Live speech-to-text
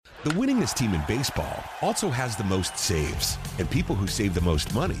The winningest team in baseball also has the most saves, and people who save the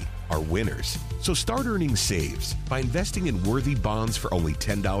most money are winners. So start earning saves by investing in worthy bonds for only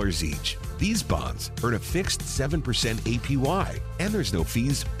 $10 each. These bonds earn a fixed 7% APY, and there's no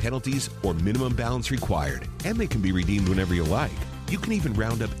fees, penalties, or minimum balance required, and they can be redeemed whenever you like. You can even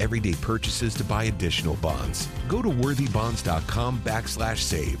round up everyday purchases to buy additional bonds. Go to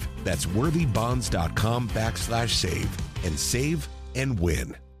worthybonds.com/save. That's worthybonds.com/save and save and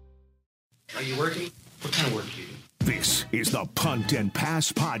win. Are you working? What kind of work do you do? This is the Punt and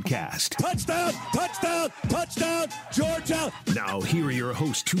Pass Podcast. Touchdown, touchdown, touchdown, Georgia. Now, here are your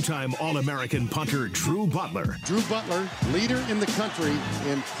hosts, two-time All-American punter Drew Butler. Drew Butler, leader in the country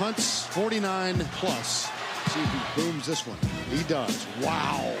in punts 49 plus. See if he booms this one. He does.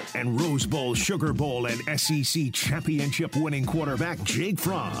 Wow. And Rose Bowl, Sugar Bowl, and SEC championship winning quarterback Jake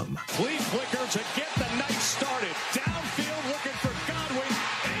Fromm. Flea flicker to get the night started. Downfield looking for Godwin.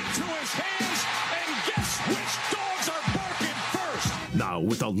 Into his hands. And guess which dogs are barking first? Now,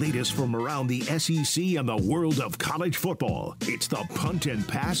 with the latest from around the SEC and the world of college football, it's the Punt and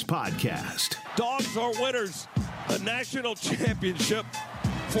Pass Podcast. Dogs are winners. A national championship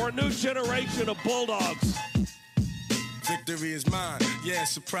for a new generation of Bulldogs. Victory is mine, yeah,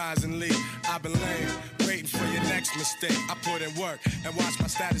 surprisingly. I've been lame, waiting for your next mistake. I put in work and watch my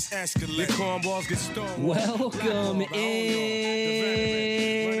status escalate. Your cornballs get stolen. Welcome into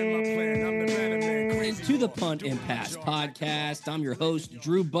the Punt and Pass Podcast. I'm your host,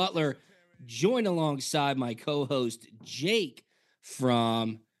 Drew Butler, joined alongside my co-host, Jake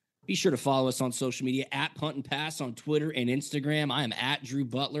Fromm. Be sure to follow us on social media at Punt and Pass on Twitter and Instagram. I am at Drew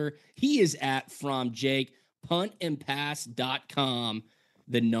Butler. He is at From Jake. Puntandpass.com,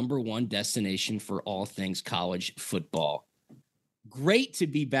 the number one destination for all things college football. Great to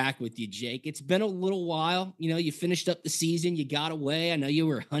be back with you, Jake. It's been a little while. You know, you finished up the season. You got away. I know you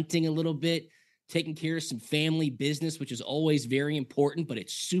were hunting a little bit, taking care of some family business, which is always very important, but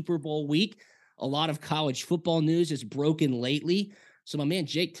it's Super Bowl week. A lot of college football news has broken lately. So my man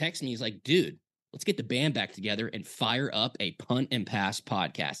Jake texted me. He's like, dude, let's get the band back together and fire up a Punt and Pass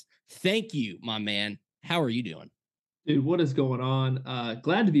podcast. Thank you, my man. How are you doing? Dude, what is going on?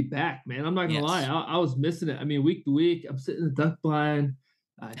 Glad to be back, man. I'm not going to lie. I was missing it. I mean, week to week, I'm sitting in the duck blind.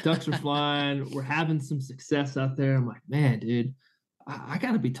 Ducks are flying. We're having some success out there. I'm like, man, dude, I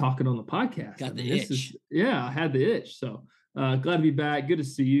got to be talking on the podcast. Got the itch. I had the itch. So glad to be back. Good to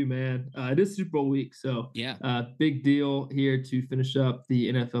see you, man. It is Super Bowl week. So big deal here to finish up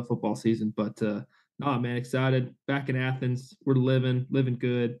the NFL football season. But oh, man, excited. Back in Athens. We're living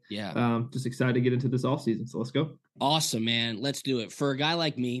good. Yeah. Just excited to get into this offseason. So let's go. Awesome, man. Let's do it. For a guy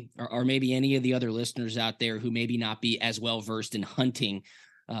like me, or maybe any of the other listeners out there who maybe not be as well versed in hunting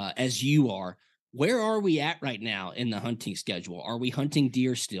as you are, where are we at right now in the hunting schedule? Are we hunting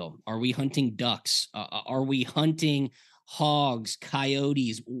deer still? Are we hunting ducks? Are we hunting hogs,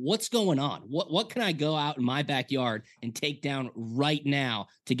 coyotes? What's going on? What can I go out in my backyard and take down right now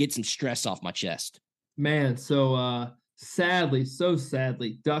to get some stress off my chest? Man, so sadly,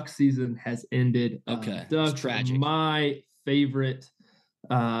 duck season has ended. Okay, ducks it's tragic. Are my favorite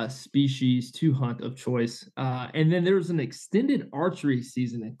species to hunt of choice. And then there was an extended archery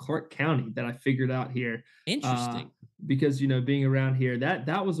season in Clark County that I figured out here. Interesting. Because, you know, being around here,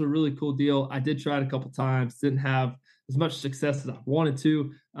 that was a really cool deal. I did try it a couple times, didn't have as much success as I wanted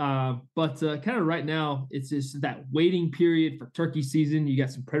to. But kind of right now, it's just that waiting period for turkey season. You got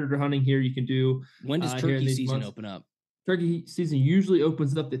some predator hunting here you can do. When does turkey season open up? Turkey season usually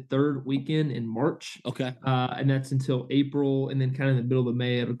opens up the third weekend in March. Okay. And that's until April. And then kind of in the middle of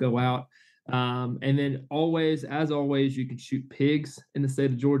May, it'll go out. And then as always, you can shoot pigs in the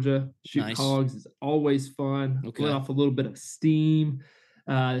state of Georgia. Shoot hogs is always fun. Okay. Let off a little bit of steam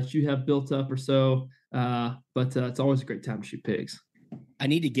that you have built up or so. But it's always a great time to shoot pigs. I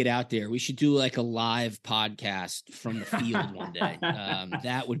need to get out there. We should do like a live podcast from the field one day.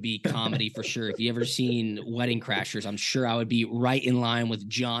 That would be comedy for sure. If you ever seen Wedding Crashers, I'm sure I would be right in line with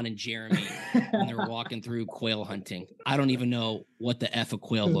John and Jeremy when they're walking through quail hunting. I don't even know what the F a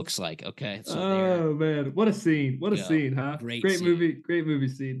quail looks like. Okay. So man, what a scene. What a scene, huh? Great scene. Movie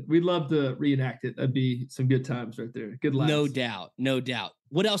scene. We'd love to reenact it. That'd be some good times right there. Good laughs. No doubt.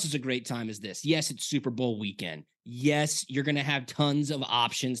 What else is a great time is this? Yes, it's Super Bowl weekend. Yes, you're going to have tons of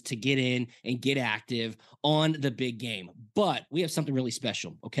options to get in and get active on the big game. But we have something really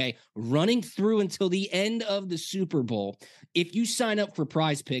special, okay? Running through until the end of the Super Bowl, if you sign up for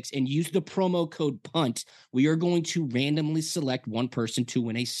Prize Picks and use the promo code PUNT, we are going to randomly select one person to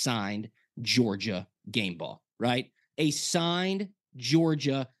win a signed Georgia game ball, right? A signed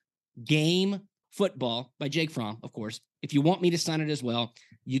Georgia game football by Jake Fromm, of course. If you want me to sign it as well,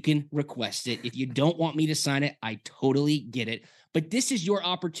 you can request it. If you don't want me to sign it, I totally get it. But this is your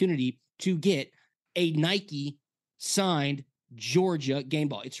opportunity to get a Nike signed Georgia game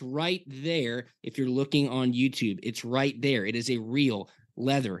ball. It's right there. If you're looking on YouTube, it's right there. It is a real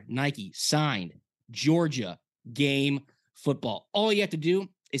leather Nike signed Georgia game football. All you have to do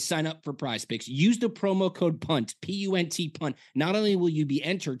is sign up for Prize Picks. Use the promo code PUNT, P-U-N-T, PUNT. Not only will you be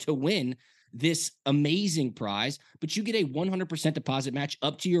entered to win this amazing prize, but you get a 100% deposit match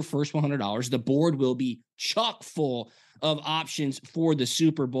up to your first $100. The board will be chock full of options for the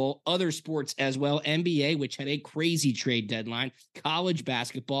Super Bowl, other sports as well, NBA, which had a crazy trade deadline, college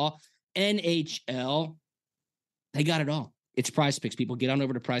basketball, NHL. They got it all. It's Prize Picks, people. Get on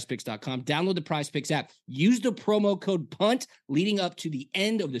over to prizepicks.com. Download the Prize Picks app. Use the promo code PUNT leading up to the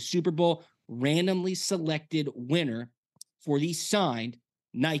end of the Super Bowl. Randomly selected winner for the signed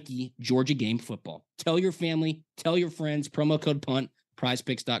Nike Georgia game football. Tell your family, tell your friends, promo code PUNT,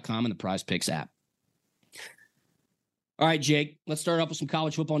 prizepicks.com, and the Prize Picks app. All right, Jake, let's start off with some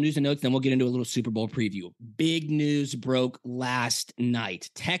college football news and notes, then we'll get into a little Super Bowl preview. Big news broke last night.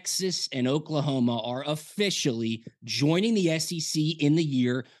 Texas and Oklahoma are officially joining the SEC in the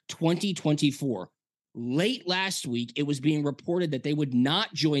year 2024. Late last week, it was being reported that they would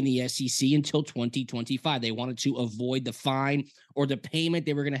not join the SEC until 2025. They wanted to avoid the fine or the payment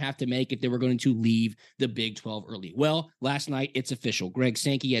they were going to have to make if they were going to leave the Big 12 early. Well, last night, it's official. Greg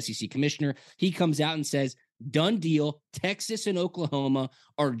Sankey, SEC commissioner, he comes out and says, done deal. Texas and Oklahoma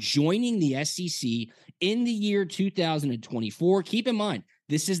are joining the SEC in the year 2024. Keep in mind,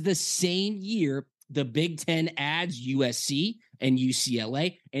 this is the same year the Big Ten adds USC and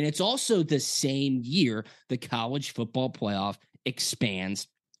UCLA, and it's also the same year the college football playoff expands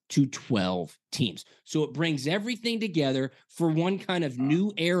to 12 teams. So it brings everything together for one kind of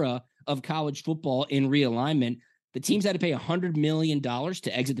new era of college football in realignment. The teams had to pay $100 million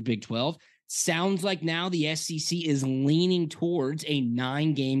to exit the Big 12. Sounds like now the SEC is leaning towards a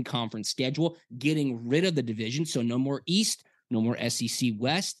 9-game conference schedule, getting rid of the division. So no more East, no more SEC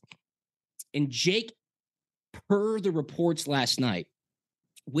West. And Jake, per the reports last night,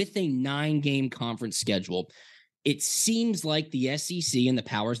 with a 9-game conference schedule, it seems like the SEC and the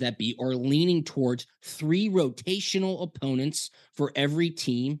powers that be are leaning towards 3 rotational opponents for every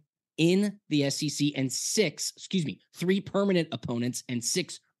team in the SEC and 3 permanent opponents and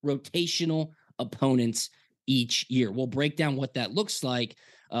 6 rotational opponents each year. We'll break down what that looks like,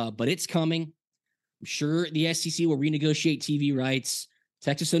 but it's coming. I'm sure the SEC will renegotiate TV rights.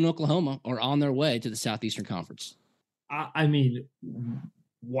 Texas and Oklahoma are on their way to the Southeastern Conference. I mean,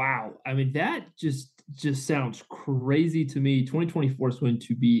 wow. I mean, that just sounds crazy to me. 2024 is going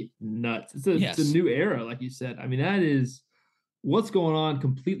to be nuts. It's a new era, like you said. I mean, that is what's going on.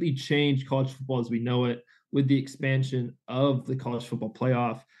 Completely changed college football as we know it with the expansion of the college football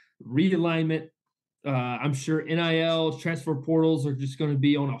playoff, realignment. I'm sure NILs, transfer portals are just going to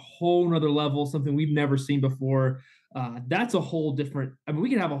be on a whole nother level, something we've never seen before. That's a whole different, I mean, we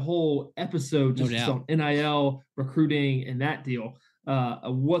can have a whole episode just on NIL recruiting and that deal,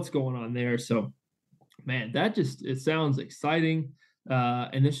 what's going on there. So, man, it sounds exciting.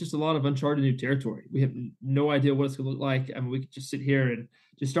 And it's just a lot of uncharted new territory. We have no idea what it's going to look like. I mean, we could just sit here and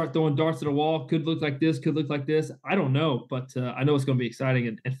just start throwing darts at a wall. Could look like this, could look like this. I don't know, but I know it's going to be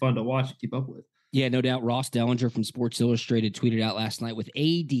exciting and fun to watch and keep up with. Yeah, no doubt. Ross Dellinger from Sports Illustrated tweeted out last night with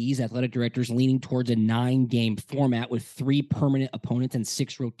ADs, athletic directors, leaning towards a 9-game format with 3 permanent opponents and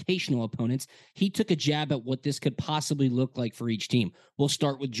 6 rotational opponents. He took a jab at what this could possibly look like for each team. We'll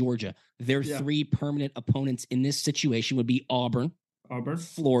start with Georgia. Their 3 permanent opponents in this situation would be Auburn,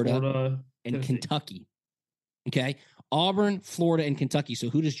 Florida, and Tennessee. Kentucky. Okay. Auburn, Florida, and Kentucky. So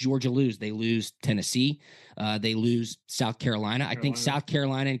who does Georgia lose? They lose Tennessee. They lose South Carolina. I think South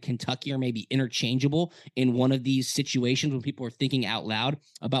Carolina and Kentucky are maybe interchangeable in one of these situations when people are thinking out loud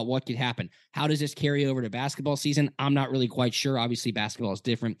about what could happen. How does this carry over to basketball season? I'm not really quite sure. Obviously, basketball is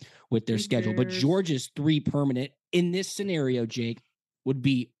different with their schedule. But Georgia's 3 permanent in this scenario, Jake, would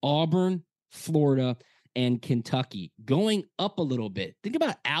be Auburn, Florida, and Kentucky. Going up a little bit, think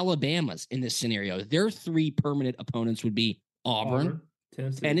about Alabama's in this scenario. Their 3 permanent opponents would be Auburn,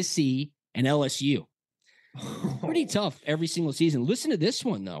 Tennessee, and LSU. Pretty tough every single season. Listen to this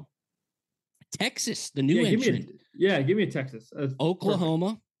one, though. Texas, the new entrant. Give me a Texas. Oklahoma,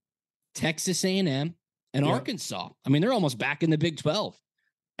 perfect. Texas A&M, and Arkansas. I mean, they're almost back in the Big 12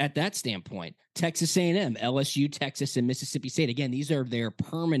 at that standpoint. Texas A&M, LSU, Texas, and Mississippi State. Again, these are their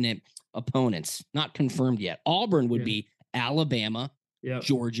permanent opponents, not confirmed yet. Auburn would be Alabama,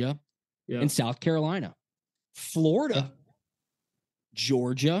 Georgia, and South Carolina. Florida,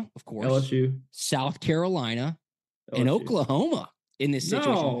 Georgia, of course, LSU, South Carolina, and Oklahoma in this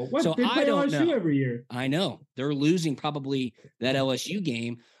situation. No, what? So They play I don't LSU know. every year. I know they're losing probably that LSU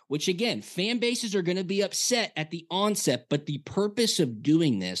game, which again, fan bases are going to be upset at the onset. But the purpose of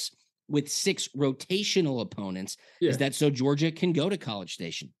doing this with 6 rotational opponents is that so Georgia can go to College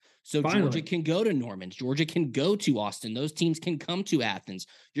Station. So Georgia can go to Norman. Georgia can go to Austin. Those teams can come to Athens.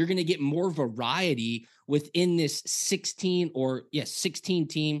 You're going to get more variety within this 16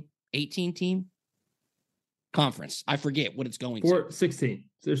 team, 18 team conference. I forget what it's going to. 16.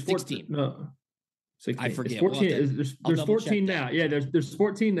 There's 16. No. 16. I forget. It's 14. There's 14 now. Yeah, there's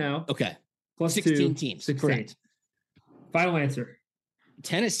 14 now. Okay. Plus 16 teams. 16. Correct. Final answer.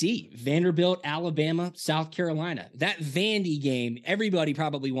 Tennessee, Vanderbilt, Alabama, South Carolina. That Vandy game, everybody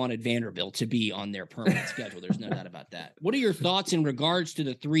probably wanted Vanderbilt to be on their permanent schedule. There's no doubt about that. What are your thoughts in regards to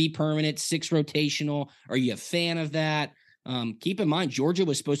the 3 permanent, 6 rotational? Are you a fan of that? Keep in mind, Georgia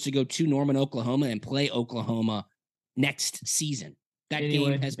was supposed to go to Norman, Oklahoma and play Oklahoma next season. That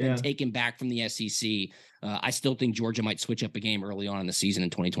game has been taken back from the SEC. I still think Georgia might switch up a game early on in the season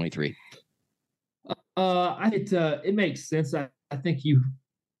in 2023. It makes sense. I think you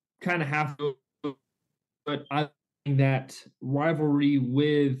kind of have to, but I think that rivalry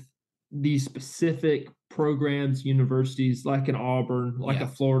with these specific programs, universities like an Auburn, like a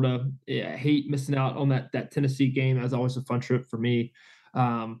Florida, I hate missing out on that Tennessee game. That was always a fun trip for me.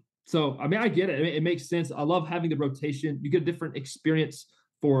 So, I mean, I get it. It makes sense. I love having the rotation. You get a different experience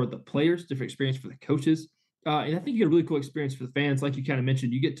for the players, different experience for the coaches. And I think you get a really cool experience for the fans. Like you kind of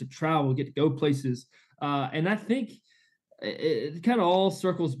mentioned, you get to travel, get to go places. And I think it kind of all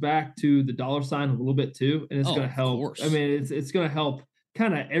circles back to the dollar sign a little bit too. And it's going to help. I mean, it's going to help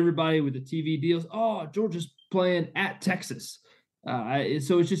kind of everybody with the TV deals. Oh, Georgia's playing at Texas.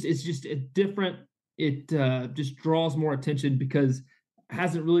 So it's just a different, it just draws more attention because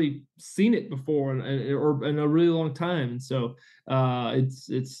hasn't really seen it before or in a really long time. And so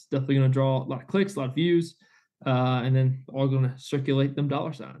it's definitely going to draw a lot of clicks, a lot of views. And then all going to circulate them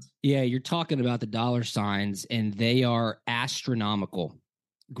dollar signs. Yeah, you're talking about the dollar signs, and they are astronomical.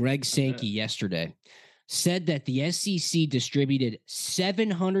 Greg Sankey yesterday said that the SEC distributed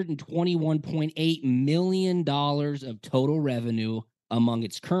 $721.8 million of total revenue among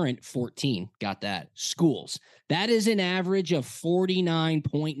its current 14, got that, schools. That is an average of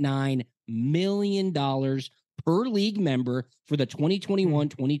 $49.9 million per league member for the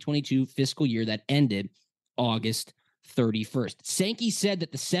 2021-2022 fiscal year that ended August 31st. Sankey said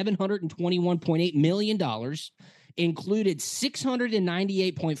that the $721.8 million included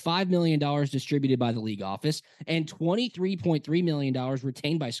 $698.5 million distributed by the league office and $23.3 million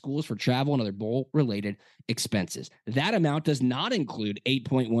retained by schools for travel and other bowl-related expenses. That amount does not include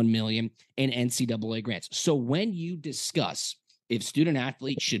 $8.1 million in NCAA grants. So when you discuss if student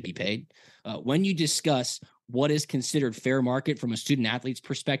athletes should be paid, when you discuss what is considered fair market from a student athlete's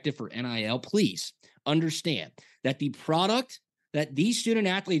perspective for NIL, please understand that the product that these student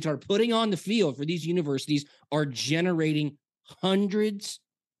athletes are putting on the field for these universities are generating hundreds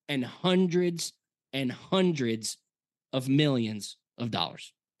and hundreds and hundreds of millions of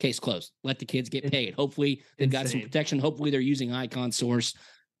dollars. Case closed. Let the kids get paid. Hopefully they've got some protection. Hopefully they're using Icon Source,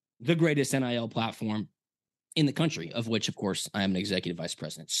 the greatest NIL platform in the country, of which, of course, I am an executive vice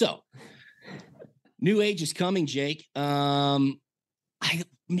president. So new age is coming, Jake.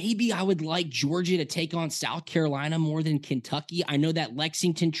 Maybe I would like Georgia to take on South Carolina more than Kentucky. I know that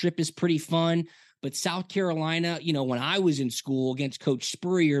Lexington trip is pretty fun, but South Carolina, you know, when I was in school against Coach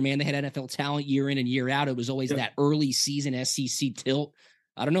Spurrier, man, they had NFL talent year in and year out. It was always that early season SEC tilt.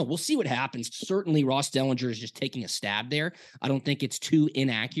 I don't know. We'll see what happens. Certainly Ross Dellinger is just taking a stab there. I don't think it's too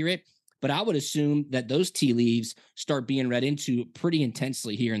inaccurate, but I would assume that those tea leaves start being read into pretty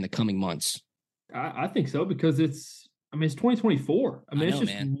intensely here in the coming months. I think so, because it's 2024. It's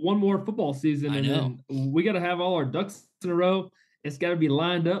just one more football season. And then we got to have all our ducks in a row. It's got to be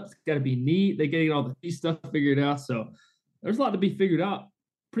lined up. It's got to be neat. They got to get all the stuff figured out. So there's a lot to be figured out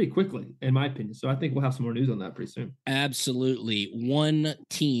pretty quickly, in my opinion. So I think we'll have some more news on that pretty soon. Absolutely. One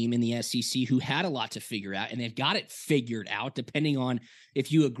team in the SEC who had a lot to figure out, and they've got it figured out, depending on if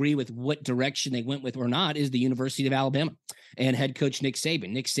you agree with what direction they went with or not, is the University of Alabama and head coach Nick Saban.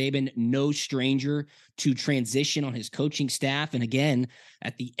 Nick Saban, no stranger to transition on his coaching staff. And again,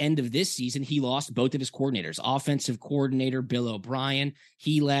 at the end of this season, he lost both of his coordinators. Offensive coordinator Bill O'Brien,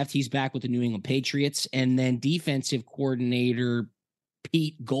 he left. He's back with the New England Patriots. And then defensive coordinator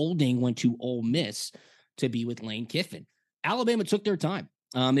Pete Golding went to Ole Miss to be with Lane Kiffin. Alabama took their time.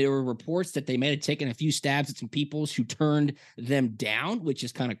 There were reports that they may have taken a few stabs at some people who turned them down, which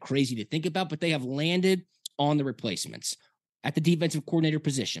is kind of crazy to think about, but they have landed on the replacements. At the defensive coordinator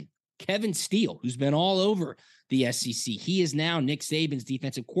position, Kevin Steele, who's been all over the SEC. He is now Nick Saban's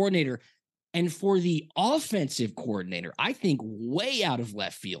defensive coordinator. And for the offensive coordinator, I think way out of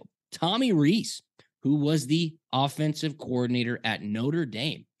left field, Tommy Rees, who was the offensive coordinator at Notre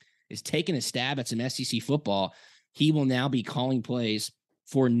Dame, is taking a stab at some SEC football. He will now be calling plays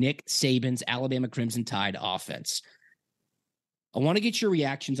for Nick Saban's Alabama Crimson Tide offense. I want to get your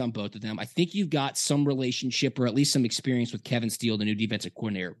reactions on both of them. I think you've got some relationship or at least some experience with Kevin Steele, the new defensive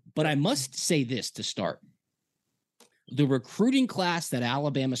coordinator. But I must say this to start. The recruiting class that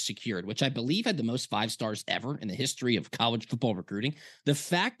Alabama secured, which I believe had the most 5 stars ever in the history of college football recruiting, the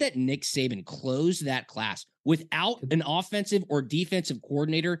fact that Nick Saban closed that class without an offensive or defensive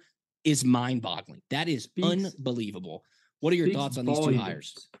coordinator is mind-boggling. That is unbelievable. What are your thoughts on these 2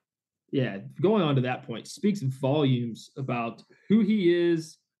 hires? Yeah, going on to that point, speaks volumes about who he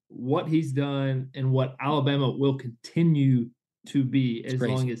is, what he's done, and what Alabama will continue to be as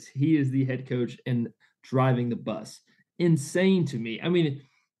long as he is the head coach and driving the bus. Insane to me. I mean,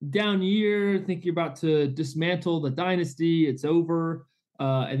 down year, think you're about to dismantle the dynasty. It's over.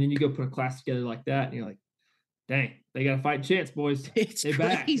 And then you go put a class together like that, and you're like, dang, they got a fight chance, boys. It's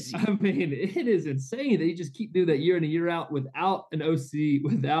crazy. Back. I mean, it is insane that you just keep doing that year in and year out without an OC,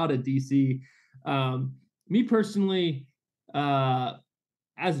 without a DC. Me personally, as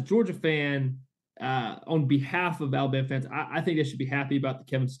a Georgia fan, on behalf of Alabama fans, I think they should be happy about the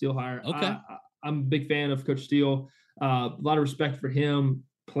Kevin Steele hire. Okay. I'm a big fan of Coach Steele. A lot of respect for him,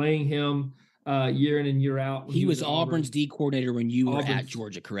 playing him year in and year out. He was Auburn's D coordinator when you were at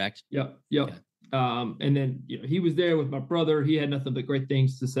Georgia, correct? Yep. Okay. And then he was there with my brother. He had nothing but great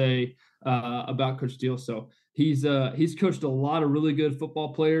things to say about Coach Steele. So he's coached a lot of really good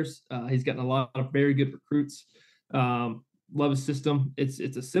football players. He's gotten a lot of very good recruits. Love his system. It's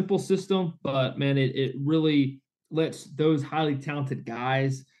a simple system, but man, it really lets those highly talented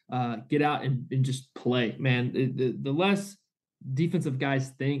guys get out and just play. Man, the less defensive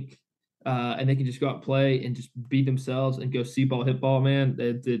guys think, and they can just go out and play and just be themselves and go see ball, hit ball, man,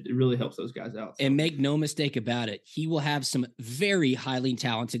 it really helps those guys out. So. And make no mistake about it, he will have some very highly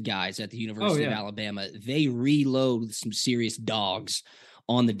talented guys at the University of Alabama. They reload with some serious dogs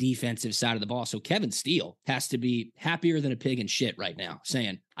on the defensive side of the ball. So Kevin Steele has to be happier than a pig in shit right now,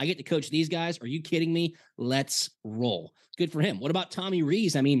 saying, I get to coach these guys. Are you kidding me? Let's roll. Good for him. What about Tommy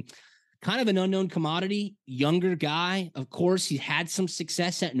Rees? I mean, kind of an unknown commodity, younger guy. Of course, he had some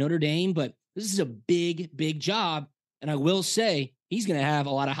success at Notre Dame, but this is a big, big job. And I will say he's going to have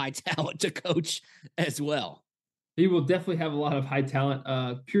a lot of high talent to coach as well. He will definitely have a lot of high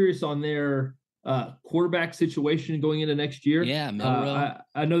talent. Curious on their quarterback situation going into next year. Yeah, Milroe.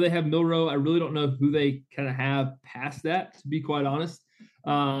 I know they have Milroe. I really don't know who they kind of have past that, to be quite honest.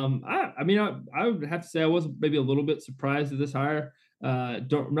 I would have to say I was maybe a little bit surprised at this hire.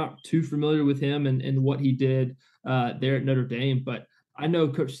 Not too familiar with him and what he did there at Notre Dame, but I know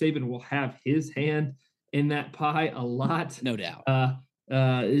Coach Saban will have his hand in that pie a lot. No doubt.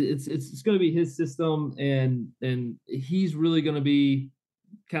 It's going to be his system, and he's really going to be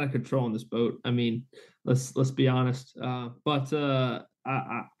kind of controlling this boat. I mean, let's be honest. But I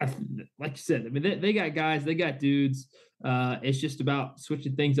like you said, I mean, they got guys, they got dudes. It's just about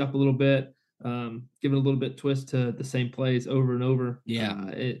switching things up a little bit, giving a little bit twist to the same plays over and over. Yeah.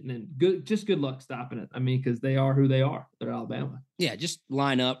 And good luck stopping it. I mean, because they are who they are. They're Alabama. Yeah, just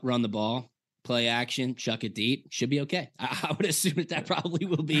line up, run the ball, play action, chuck it deep. Should be okay. I would assume that probably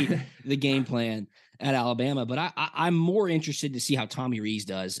will be the game plan at Alabama. But I'm more interested to see how Tommy Rees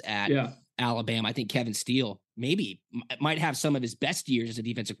does at Alabama. I think Kevin Steele maybe might have some of his best years as a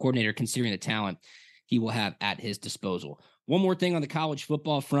defensive coordinator, considering the talent he will have at his disposal. One more thing on the college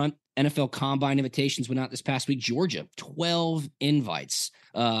football front. NFL Combine invitations went out this past week. Georgia, 12 invites.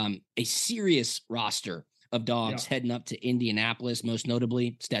 A serious roster of dogs heading up to Indianapolis, most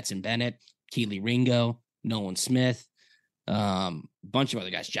notably Stetson Bennett, Keely Ringo, Nolan Smith, bunch of other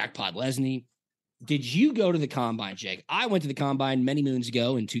guys, Jack Podlesny. Did you go to the Combine, Jake? I went to the Combine many moons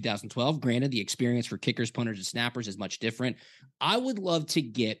ago in 2012. Granted, the experience for kickers, punters, and snappers is much different. I would love to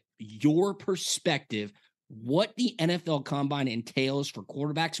get your perspective, what the NFL Combine entails for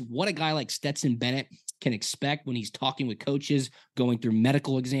quarterbacks, what a guy like Stetson Bennett can expect when he's talking with coaches, going through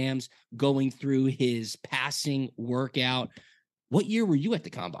medical exams, going through his passing workout. What year were you at the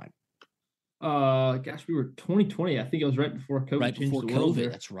Combine? We were 2020. I think it was right before COVID. Right before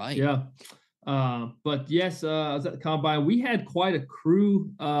COVID. That's right. Yeah. But yes, I was at the Combine. We had quite a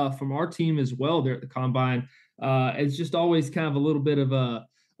crew from our team as well there at the Combine. It's just always kind of a little bit of a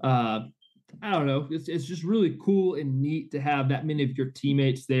I don't know. It's just really cool and neat to have that many of your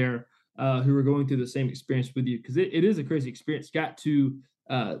teammates there who are going through the same experience with you, because it is a crazy experience. Got to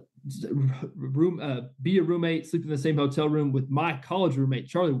be a roommate, sleep in the same hotel room with my college roommate,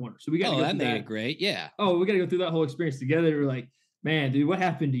 Charlie Warner. So we got to go that through made that. it great. Yeah. Oh, we got to go through that whole experience together. We're like, man, dude, what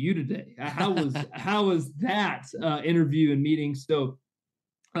happened to you today? How was that interview and meeting? So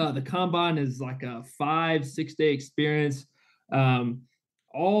the combine is like a 5-6 day experience.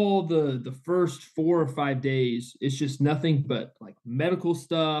 All the first 4 or 5 days, it's just nothing but like medical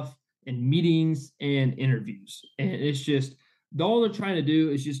stuff and meetings and interviews. And it's just, all they're trying to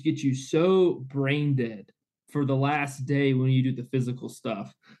do is just get you so brain dead for the last day when you do the physical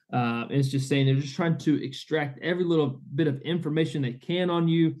stuff. And it's just saying they're just trying to extract every little bit of information they can on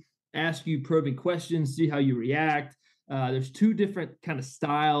you, ask you probing questions, see how you react. There's 2 different kind of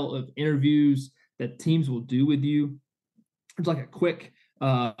style of interviews that teams will do with you. There's like a quick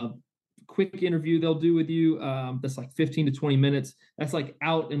interview they'll do with you. That's like 15 to 20 minutes. That's like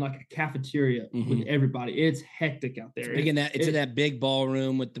out in like a cafeteria with everybody. It's hectic out there. It's in that big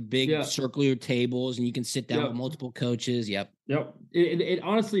ballroom with the big circular tables, and you can sit down with multiple coaches. Yep. It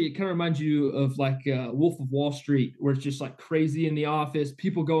honestly, it kind of reminds you of like Wolf of Wall Street, where it's just like crazy in the office,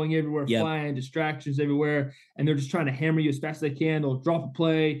 people going everywhere, flying, distractions everywhere, and they're just trying to hammer you as fast as they can. They'll drop a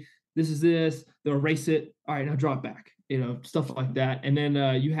play. This. They'll erase it. All right, now drop back. Stuff like that. And then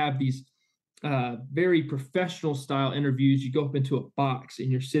you have these very professional style interviews. You go up into a box and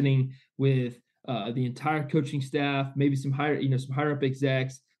you're sitting with the entire coaching staff, maybe some higher up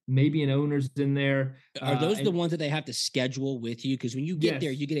execs, maybe an owner's in there. Are those the ones that they have to schedule with you? Because when you get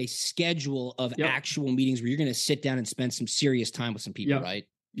there, you get a schedule of actual meetings where you're going to sit down and spend some serious time with some people, right?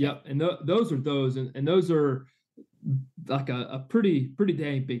 Yep. And those are those, and those are like a pretty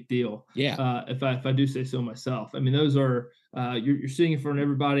dang big deal. Yeah. If I do say so myself. I mean, those are you're sitting in front of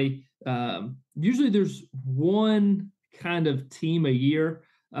everybody. Usually there's one kind of team a year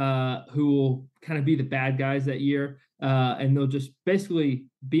who will kind of be the bad guys that year. And they'll just basically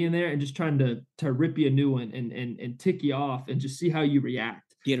be in there and just trying to rip you a new one and tick you off and just see how you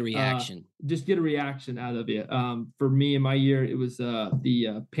react. Get a reaction. Just get a reaction out of you. For me in my year, it was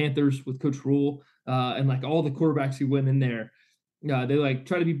the Panthers with Coach Rule. And like all the quarterbacks who went in there, they like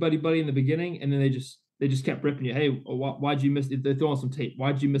try to be buddy in the beginning, and then they just kept ripping you. Hey, why'd you miss? They're throwing some tape.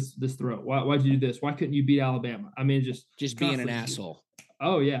 Why'd you miss this throw? Why'd you do this? Why couldn't you beat Alabama? I mean, just being an asshole.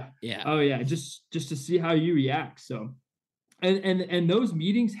 Oh yeah. Oh yeah. Just to see how you react. So, and those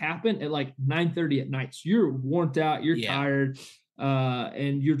meetings happen at like 9:30 at night. So you're worn out. You're tired.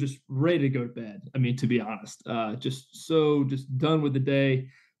 And you're just ready to go to bed. I mean, to be honest, just done with the day.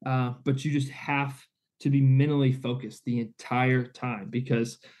 But you just have to be mentally focused the entire time,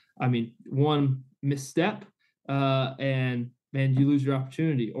 because I mean, one misstep, and man, you lose your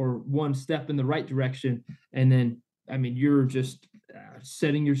opportunity, or one step in the right direction, and then, I mean, you're just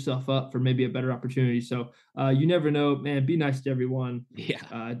setting yourself up for maybe a better opportunity. So you never know, man. Be nice to everyone.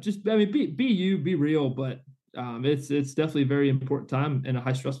 Yeah. Be you, be real, but it's definitely a very important time and a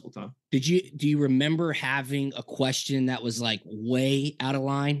high stressful time. Do you remember having a question that was like way out of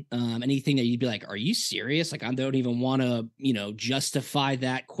line? Anything that you'd be like, are you serious? Like, I don't even want to, justify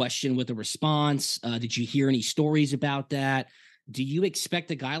that question with a response. Did you hear any stories about that? Do you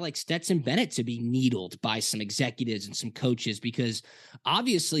expect a guy like Stetson Bennett to be needled by some executives and some coaches? Because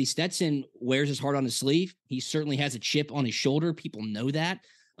obviously Stetson wears his heart on his sleeve. He certainly has a chip on his shoulder. People know that.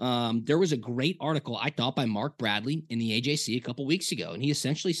 There was a great article, I thought, by Mark Bradley in the AJC a couple weeks ago, and he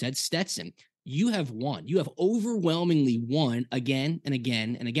essentially said, Stetson, you have won. You have overwhelmingly won again and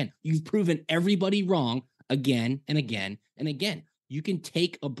again and again. You've proven everybody wrong again and again and again. You can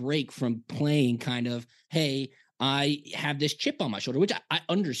take a break from playing kind of, hey, I have this chip on my shoulder, which I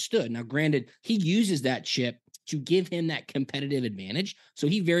understood. Now, granted, he uses that chip to give him that competitive advantage, so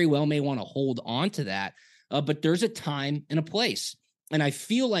he very well may want to hold on to that. But there's a time and a place. And I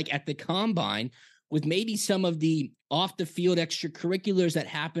feel like at the combine, with maybe some of the off the field extracurriculars that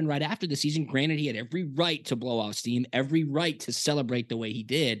happened right after the season, granted, he had every right to blow off steam, every right to celebrate the way he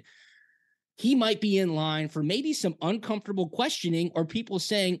did. He might be in line for maybe some uncomfortable questioning, or people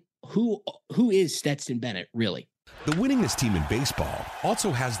saying, who is Stetson Bennett really? The winningest team in baseball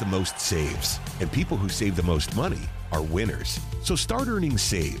also has the most saves, and people who save the most money are winners. So start earning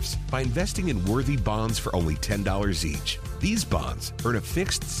saves by investing in worthy bonds for only $10 each. These bonds earn a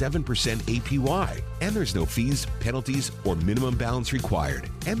fixed 7% APY, and there's no fees, penalties, or minimum balance required,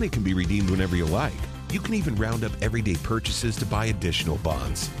 and they can be redeemed whenever you like. You can even round up everyday purchases to buy additional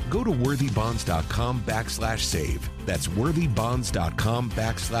bonds. Go to worthybonds.com/save. That's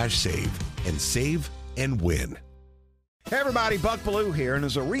worthybonds.com/save, and save and win. Hey everybody, Buck Bellew here, and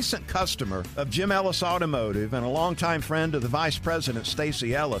as a recent customer of Jim Ellis Automotive and a longtime friend of the Vice President,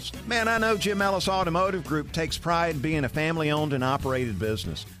 Stacy Ellis, man, I know Jim Ellis Automotive Group takes pride in being a family-owned and operated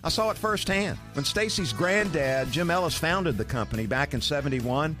business. I saw it firsthand. When Stacy's granddad, Jim Ellis, founded the company back in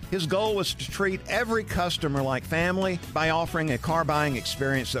 '71, his goal was to treat every customer like family by offering a car buying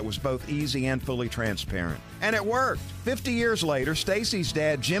experience that was both easy and fully transparent. And it worked. 50 years later, Stacy's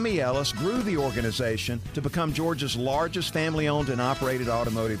dad, Jimmy Ellis, grew the organization to become Georgia's largest family-owned and operated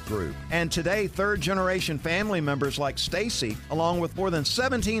automotive group. And today, third-generation family members like Stacy, along with more than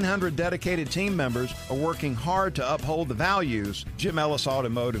 1,700 dedicated team members, are working hard to uphold the values Jim Ellis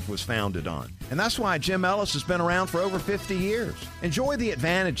Automotive was founded on. And that's why Jim Ellis has been around for over 50 years. Enjoy the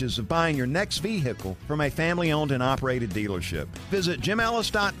advantages of buying your next vehicle from a family-owned and operated dealership. Visit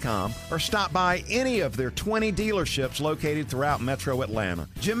jimellis.com or stop by any of their 20 dealerships located throughout Metro Atlanta.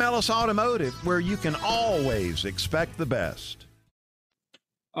 Jim Ellis Automotive, where you can always expect the best.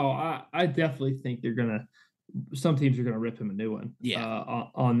 Oh, I definitely think some teams are gonna rip him a new one. Yeah.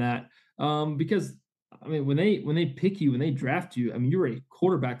 On that, because I mean, when they pick you, when they draft you, I mean, you're a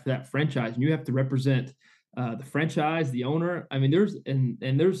quarterback for that franchise, and you have to represent the franchise, the owner. I mean, there's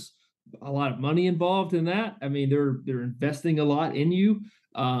a lot of money involved in that. I mean, they're investing a lot in you.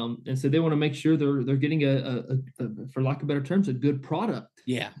 And so they want to make sure they're getting a for lack of better terms, a good product.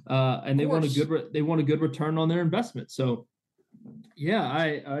 Yeah. And they want a good return on their investment. So yeah,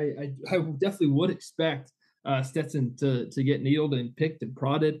 I definitely would expect Stetson to get needled and picked and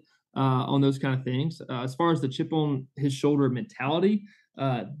prodded on those kind of things. As far as the chip on his shoulder mentality,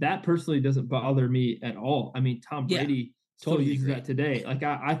 that personally doesn't bother me at all. I mean, Tom Brady totally uses that today. Like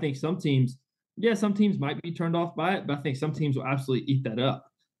I think some teams might be turned off by it, but I think some teams will absolutely eat that up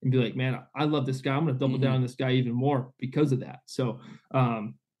and be like, man, I love this guy. I'm going to double down on this guy even more because of that. So,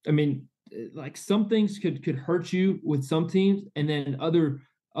 I mean, like some things could hurt you with some teams, and then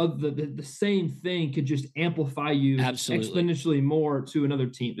the same thing could just amplify you exponentially more to another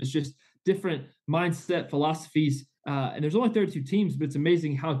team. It's just different mindset, philosophies. And there's only 32 teams, but it's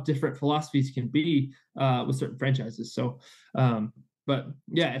amazing how different philosophies can be with certain franchises. So, but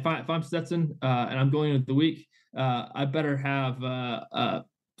yeah, if I'm Stetson and I'm going into the week, I better have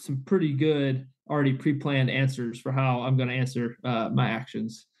some pretty good already pre-planned answers for how I'm going to answer my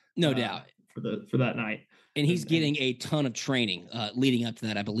actions. No doubt for that night. And he's getting a ton of training leading up to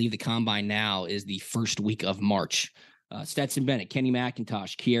that. I believe the combine now is the first week of March. Stetson Bennett, Kenny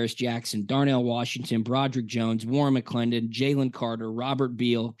McIntosh, Kearis Jackson, Darnell Washington, Broderick Jones, Warren McClendon, Jalen Carter, Robert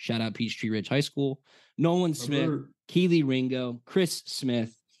Beal, shout out Peachtree Ridge High School, Nolan Smith, Keely Ringo, Chris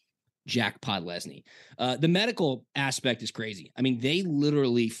Smith, Jack Podlesny. The medical aspect is crazy. I mean, they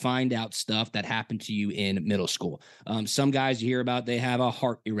literally find out stuff that happened to you in middle school. Some guys you hear about, they have a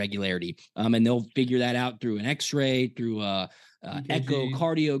heart irregularity, and they'll figure that out through an x-ray, through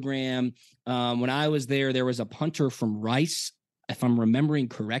echocardiogram. When I was there was a punter from Rice, if I'm remembering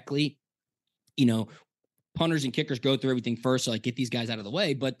correctly. You know, punters and kickers go through everything first, so like get these guys out of the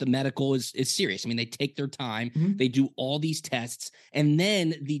way, but the medical is serious. I mean, they take their time, they do all these tests, and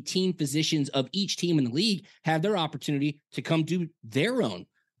then the team physicians of each team in the league have their opportunity to come do their own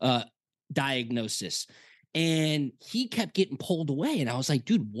diagnosis. And he kept getting pulled away. And I was like,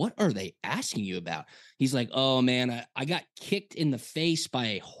 dude, what are they asking you about? He's like, oh man, I got kicked in the face by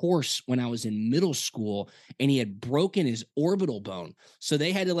a horse when I was in middle school, and he had broken his orbital bone. So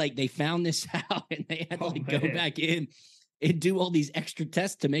they had to they found this out, and they had to go back in and do all these extra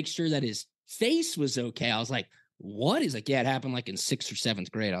tests to make sure that his face was okay. I was like, what? He's like, yeah, it happened like in 6th or 7th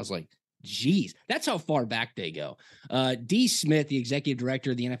grade. I was like, geez, that's how far back they go. D. Smith, the executive director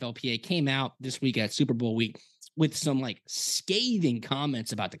of the NFLPA, came out this week at Super Bowl week with some scathing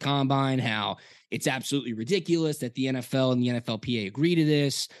comments about the combine, how it's absolutely ridiculous that the NFL and the NFLPA agree to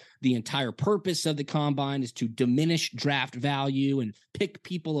this. The entire purpose of the combine is to diminish draft value and pick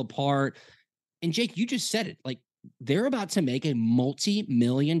people apart. And Jake, you just said it. They're about to make a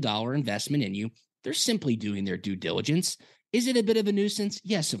multi-million-dollar investment in you. They're simply doing their due diligence. Is it a bit of a nuisance?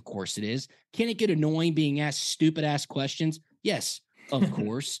 Yes, of course it is. Can it get annoying being asked stupid-ass questions? Yes, of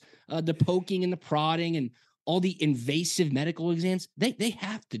course. The poking and the prodding and all the invasive medical exams, they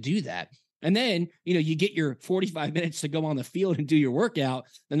have to do that. And then, you get your 45 minutes to go on the field and do your workout.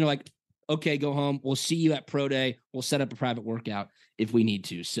 Then they're like, okay, go home. We'll see you at Pro Day. We'll set up a private workout if we need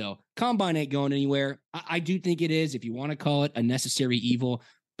to. So combine ain't going anywhere. I do think it is, if you want to call it a necessary evil,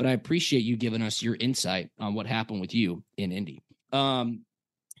 but I appreciate you giving us your insight on what happened with you in Indy.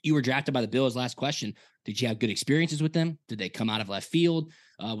 You were drafted by the Bills. Last question. Did you have good experiences with them? Did they come out of left field?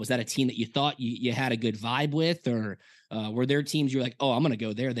 Was that a team that you thought you had a good vibe with? Or were there teams you were like, oh, I'm going to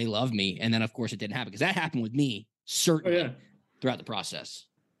go there, they love me? And then, of course, it didn't happen, because that happened with me certainly throughout the process.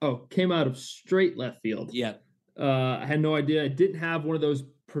 Oh, came out of straight left field. Yeah. I had no idea. I didn't have one of those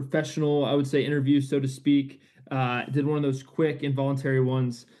professional, I would say, interviews, so to speak. Did one of those quick involuntary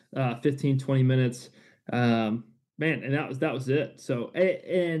ones, 15, 20 minutes. Man, and that was it. So,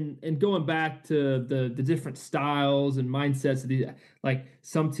 and going back to the different styles and mindsets of these, like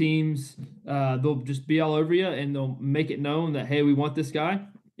some teams, they'll just be all over you and they'll make it known that, hey, we want this guy.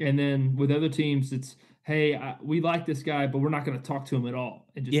 And then with other teams, it's, hey, we like this guy, but we're not going to talk to him at all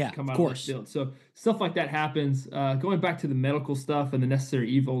and just come out of the field. So stuff like that happens. Going back to the medical stuff and the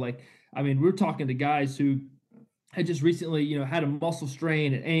necessary evil, like, I mean, we're talking to guys who had just recently, had a muscle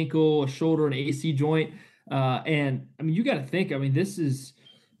strain, an ankle, a shoulder, an AC joint. And I mean, you got to think, I mean, this is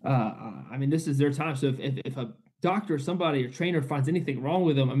their time. So if a doctor or somebody or trainer finds anything wrong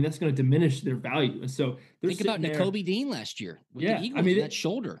with them, I mean, that's going to diminish their value. And so think about Nakobe Dean last year with the Eagles, that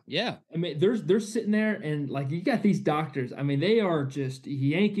shoulder. Yeah. I mean, they're sitting there and like, you got these doctors, I mean, they are just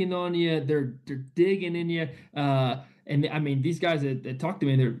yanking on you. They're digging in you. And I mean, these guys that talk to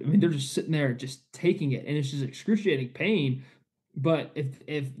me, they're just sitting there just taking it, and it's just excruciating pain. But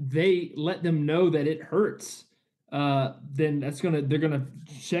if they let them know that it hurts, then they're gonna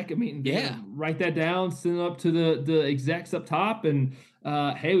check. I mean, write that down, send it up to the execs up top, and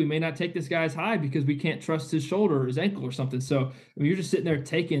hey, we may not take this guy's high because we can't trust his shoulder or his ankle or something. So I mean, you're just sitting there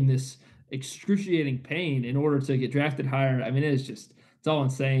taking this excruciating pain in order to get drafted higher. I mean, it's all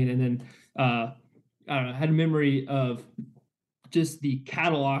insane. And then I don't know, I had a memory of just the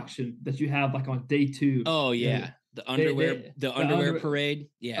cattle auction that you have like on day 2. Oh yeah. The underwear parade.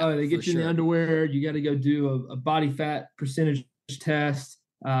 Yeah. Oh, they get you in the underwear. You got to go do a body fat percentage test.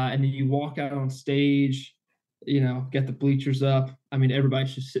 And then you walk out on stage, get the bleachers up. I mean,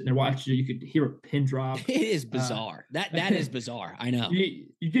 everybody's just sitting there watching you. You could hear a pin drop. It is bizarre. That is bizarre. I know.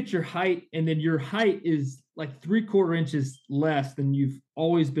 You get your height, and then your height is like 3/4 inches less than you've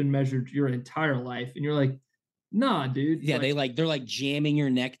always been measured your entire life. And you're like, nah, dude. Yeah, they're like jamming your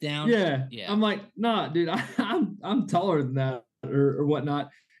neck down. Yeah. I'm like, nah, dude, I'm taller than that or whatnot.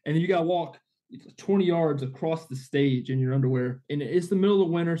 And then you gotta walk 20 yards across the stage in your underwear. And it's the middle of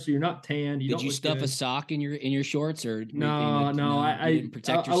winter, so you're not tan. Did you stuff a sock in your shorts, or no? I didn't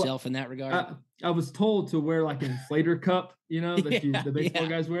protect yourself in that regard. I was told to wear like an inflator cup, the baseball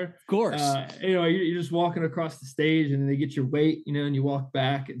guys wear. Of course. You're just walking across the stage, and then they get your weight, and you walk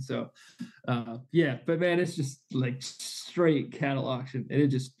back. And so, but man, it's just like straight cattle auction, and it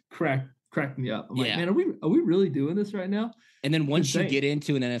just cracked me up. I'm like, man, are we really doing this right now? And then once you get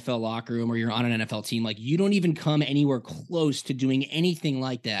into an NFL locker room or you're on an NFL team, like you don't even come anywhere close to doing anything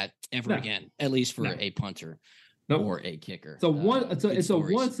like that ever again, at least for a punter or a kicker. So it's a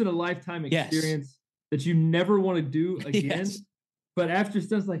once in a lifetime experience that you never want to do again. Yes. But after it's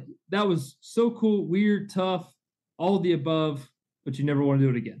done, it's like, that was so cool, weird, tough, all of the above, but you never want to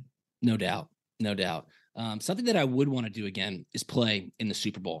do it again. No doubt. Something that I would want to do again is play in the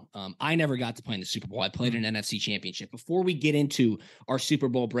Super Bowl. I never got to play in the Super Bowl. I played in an NFC Championship. Before we get into our Super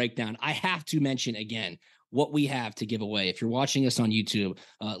Bowl breakdown, I have to mention again what we have to give away. If you're watching us on YouTube,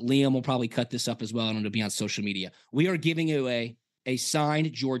 Liam will probably cut this up as well, and it'll be on social media. We are giving away a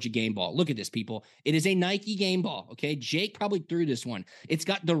signed Georgia game ball. Look at this, people. It is a Nike game ball, okay? Jake probably threw this one. It's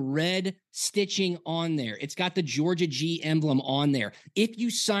got the red stitching on there. It's got the Georgia G emblem on there. If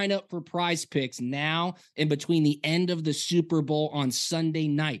you sign up for Prize Picks now and between the end of the Super Bowl on Sunday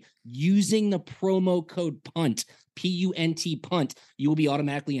night, using the promo code PUNT, P-U-N-T, PUNT, you will be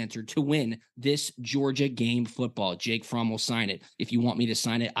automatically entered to win this Georgia game football. Jake Fromm will sign it. If you want me to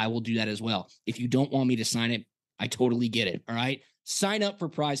sign it, I will do that as well. If you don't want me to sign it, I totally get it, all right? Sign up for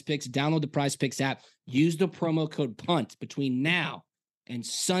Prize Picks, download the Prize Picks app, use the promo code PUNT between now and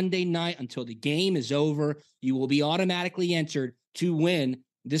Sunday night until the game is over. You will be automatically entered to win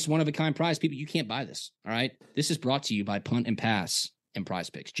this one-of-a-kind prize. People, you can't buy this, all right? This is brought to you by Punt and Pass and Prize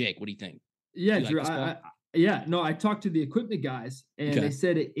Picks. Jake, what do you think? Yeah, Drew, I talked to the equipment guys, and they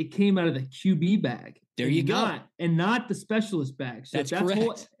said it came out of the QB bag. There you go. And not the specialist bag. So that's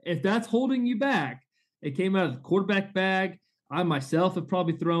correct. If that's holding you back, it came out of the quarterback bag. I myself have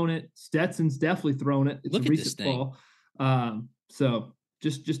probably thrown it. Stetson's definitely thrown it. It's Look a recent ball. So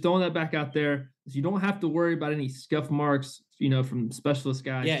just throwing that back out there. So you don't have to worry about any scuff marks, from specialist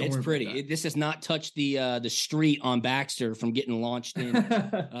guys. Yeah, it's pretty. This has not touched the street on Baxter from getting launched in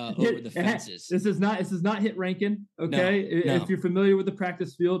over the fences. This is not hit Rankin. Okay, No. If you're familiar with the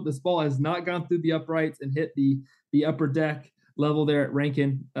practice field, this ball has not gone through the uprights and hit the upper deck level there at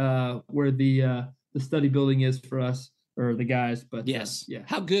Rankin, where the study building is for us or the guys. But yes, yeah.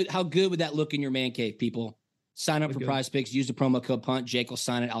 How good would that look in your man cave, people? Sign up for Prize Picks. Use the promo code PUNT. Jake will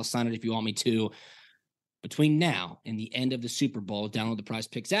sign it. I'll sign it if you want me to. between now and the end of the Super Bowl. Download the Prize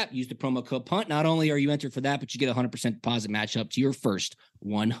Picks app. Use the promo code PUNT. Not only are you entered for that, but you get a 100% deposit match up to your first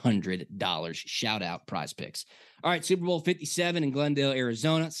 $100. Shout out Prize Picks. All right, Super Bowl 57 in Glendale,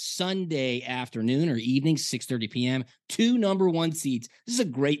 Arizona, Sunday afternoon or evening, 6:30 p.m. 2 number 1 seeds. This is a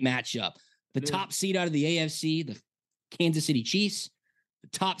great matchup. The top seed out of the AFC, the Kansas City Chiefs.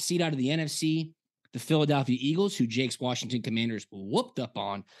 The top seed out of the NFC, the Philadelphia Eagles, who Jake's Washington Commanders whooped up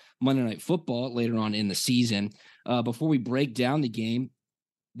on Monday Night Football later on in the season. Before we break down the game,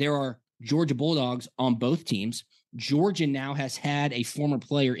 there are Georgia Bulldogs on both teams. Georgia now has had a former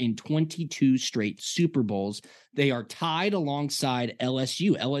player in 22 straight Super Bowls. They are tied alongside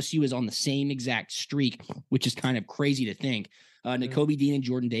LSU. LSU is on the same exact streak, which is kind of crazy to think. Nakobe Dean and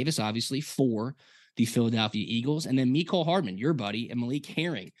Jordan Davis, obviously, for the Philadelphia Eagles. And then Mecole Hardman, your buddy, and Malik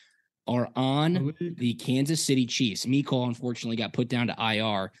Herring are on the Kansas City Chiefs. Mecole, unfortunately, got put down to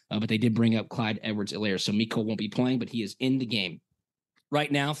IR, but they did bring up Clyde Edwards-Helaire. So Mecole won't be playing, but he is in the game.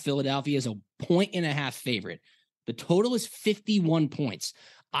 Right now, Philadelphia is a 1.5-point favorite. The total is 51 points.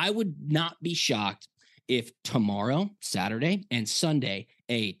 I would not be shocked if tomorrow, Saturday, and Sunday,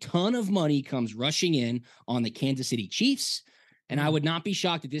 a ton of money comes rushing in on the Kansas City Chiefs. And I would not be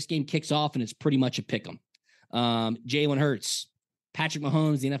shocked if this game kicks off and it's pretty much a pick 'em. Jalen Hurts, Patrick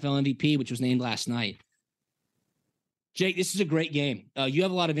Mahomes, the NFL MVP, which was named last night. Jake, this is a great game. You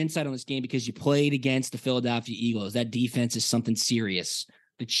have a lot of insight on this game because you played against the Philadelphia Eagles. That defense is something serious.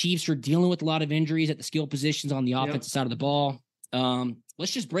 The Chiefs are dealing with a lot of injuries at the skill positions on the offensive side of the ball.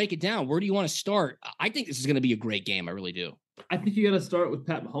 Let's just break it down. Where do you want to start? I think this is going to be a great game. I really do. I think you got to start with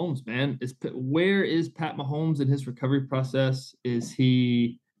Pat Mahomes, man. Where is Pat Mahomes in his recovery process? Is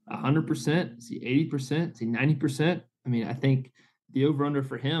he 100%? Is he 80%? Is he 90%? I mean, I think the over-under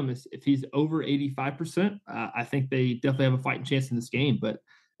for him is if he's over 85%, I think they definitely have a fighting chance in this game. But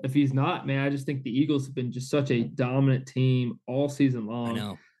if he's not, man, I just think the Eagles have been just such a dominant team all season long.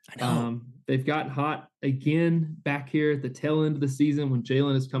 I know. They've gotten hot again back here at the tail end of the season when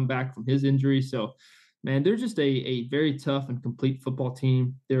Jalen has come back from his injury. So, man, they're just a very tough and complete football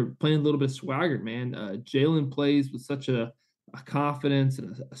team. They're playing a little bit of swagger, man. Jalen plays with such a confidence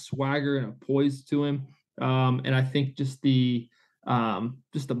and a swagger and a poise to him. And I think just the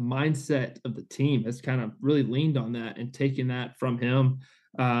mindset of the team has kind of really leaned on that and taken that from him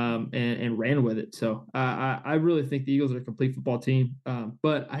and ran with it. So I really think the Eagles are a complete football team.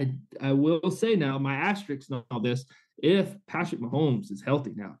 But I will say now, my asterisk on all this, if Patrick Mahomes is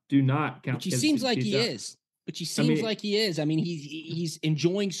healthy now, do not count. Which he seems like he is. I mean, he's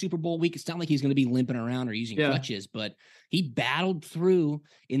enjoying Super Bowl week. It's not like he's going to be limping around or using crutches, but he battled through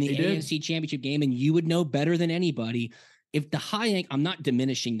in the AFC Championship game, and you would know better than anybody if the high ankle. I'm not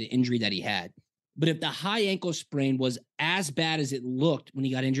diminishing the injury that he had, but if the high ankle sprain was as bad as it looked when he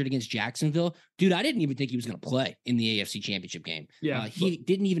got injured against Jacksonville, dude, I didn't even think he was going to play in the AFC Championship game. He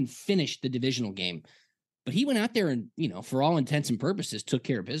didn't even finish the divisional game. But he went out there and, for all intents and purposes, took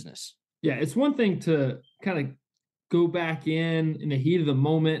care of business. Yeah, it's one thing to kind of go back in the heat of the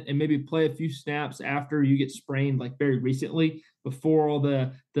moment and maybe play a few snaps after you get sprained, like very recently, before all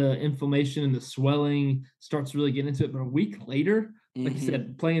the inflammation and the swelling starts really getting into it. But a week later, like you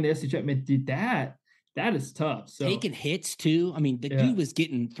said, playing the SC Championship, dude, that is tough. So taking hits too. I mean, the dude was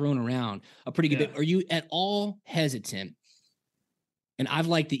getting thrown around a pretty good bit. Are you at all hesitant? And I've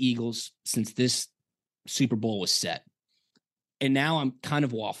liked the Eagles since this Super Bowl was set. And now I'm kind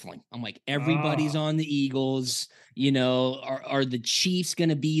of waffling. I'm like, everybody's on the Eagles. Are the Chiefs going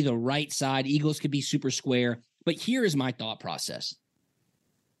to be the right side? Eagles could be super square. But here is my thought process.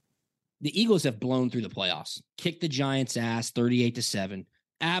 The Eagles have blown through the playoffs, kicked the Giants' ass 38-7,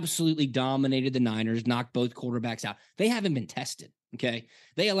 absolutely dominated the Niners, knocked both quarterbacks out. They haven't been tested, okay?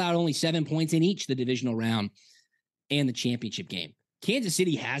 They allowed only 7 points in each the divisional round and the championship game. Kansas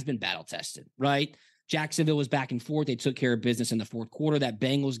City has been battle tested, right? Jacksonville was back and forth. They took care of business in the fourth quarter. That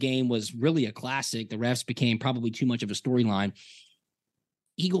Bengals game was really a classic. The refs became probably too much of a storyline.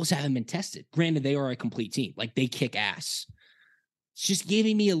 Eagles haven't been tested. Granted, they are a complete team. Like, they kick ass. It's just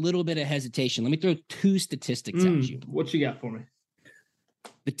giving me a little bit of hesitation. Let me throw 2 statistics at you. What you got for me?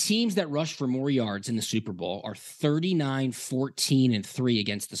 The teams that rush for more yards in the Super Bowl are 39, 14, and 3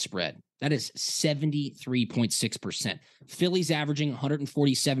 against the spread. That is 73.6%. Philly's averaging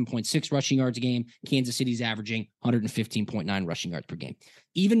 147.6 rushing yards a game. Kansas City's averaging 115.9 rushing yards per game.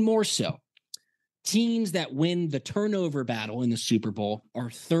 Even more so, teams that win the turnover battle in the Super Bowl are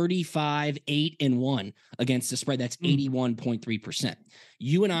 35, 8, and 1 against the spread. That's 81.3%.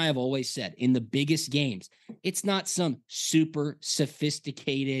 You and I have always said in the biggest games, it's not some super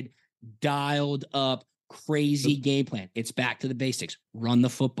sophisticated, dialed up, crazy game plan. It's back to the basics. Run the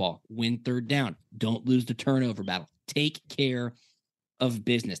football, win third down. Don't lose the turnover battle. Take care of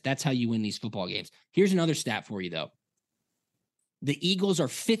business. That's how you win these football games. Here's another stat for you, though. The Eagles are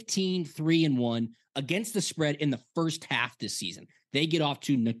 15-3-1 against the spread in the first half this season. They get off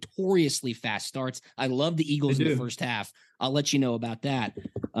to notoriously fast starts. I love the Eagles in the first half. I'll let you know about that.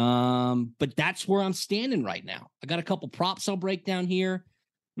 But that's where I'm standing right now. I got a couple props I'll break down here.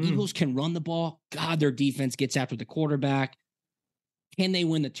 Eagles can run the ball. God, their defense gets after the quarterback. Can they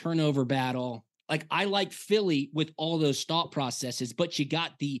win the turnover battle? Like, I like Philly with all those thought processes, but you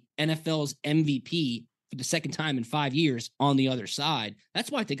got the NFL's MVP for the second time in 5 years on the other side.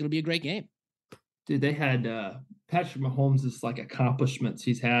 That's why I think it'll be a great game. Dude, they had Patrick Mahomes' like accomplishments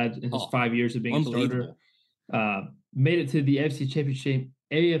he's had in his 5 years of being a starter. Made it to the AFC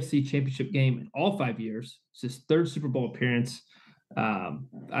Championship game in all 5 years. It's his third Super Bowl appearance.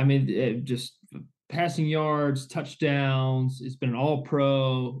 Just passing yards, touchdowns. It's been an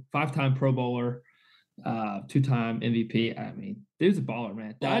All-Pro, 5-time Pro Bowler, 2-time MVP. I mean, dude's a baller,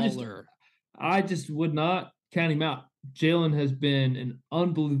 man. Baller. I just would not count him out. Jalen has been an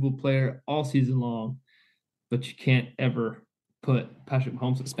unbelievable player all season long, but you can't ever put Patrick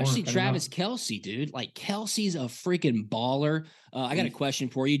Mahomes in the especially Travis Kelce, dude. Like, Kelce's a freaking baller. I got a question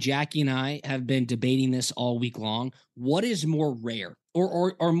for you. Jackie and I have been debating this all week long. What is more rare,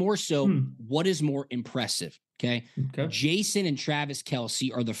 or more so, what is more impressive? Okay. Jason and Travis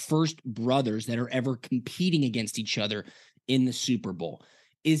Kelce are the first brothers that are ever competing against each other in the Super Bowl.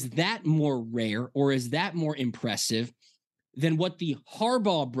 Is that more rare, or is that more impressive than what the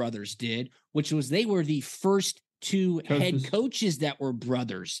Harbaugh brothers did, which was they were the first two head coaches that were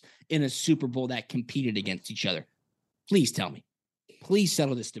brothers in a Super Bowl that competed against each other? Please tell me. Please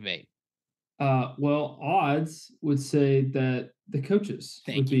settle this debate. Well, odds would say that the coaches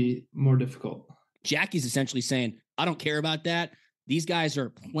would be more difficult. Jackie's essentially saying, I don't care about that. These guys are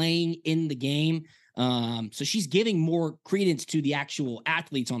playing in the game. So she's giving more credence to the actual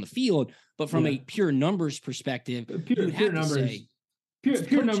athletes on the field, but from a pure numbers perspective, pure numbers,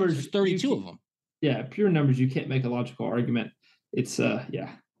 pure numbers, there's 32 of them. Yeah, pure numbers. You can't make a logical argument. It's 1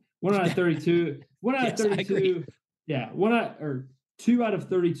 out of 32. 1 out of 32. Yeah, 2 out of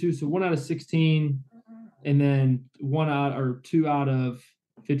 32. So 1 out of 16, and then 2 out of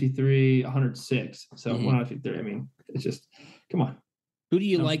 53, 106. So 1 out of 53. I mean, it's just, come on. Who do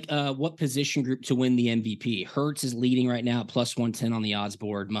you like? What position group to win the MVP? Hurts is leading right now at plus 110 on the odds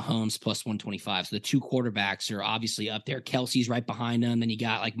board. Mahomes plus 125. So the two quarterbacks are obviously up there. Kelsey's right behind them. Then you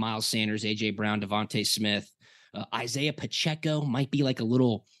got like Miles Sanders, AJ Brown, Devontae Smith, Isaiah Pacheco might be like a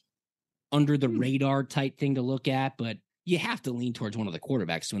little under the radar type thing to look at, but you have to lean towards one of the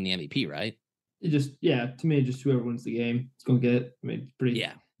quarterbacks to win the MVP, right? To me, just whoever wins the game, it's going to get it. I mean, pretty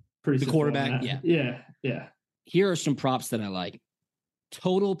the quarterback. Yeah. Here are some props that I like.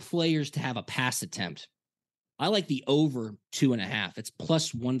 Total players to have a pass attempt. I like the over 2.5. It's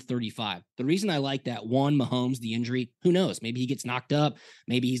plus 135. The reason I like that, one, Mahomes, the injury, who knows? Maybe he gets knocked up.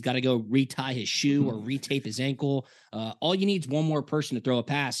 Maybe he's got to go retie his shoe or retape his ankle. All you need is one more person to throw a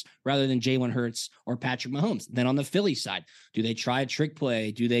pass rather than Jalen Hurts or Patrick Mahomes. Then on the Philly side, do they try a trick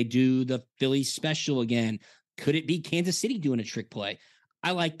play? Do they do the Philly special again? Could it be Kansas City doing a trick play?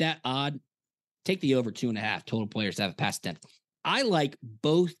 I like that odd. Take the over 2.5 total players to have a pass attempt. I like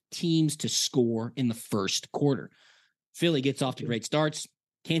both teams to score in the first quarter. Philly gets off to great starts.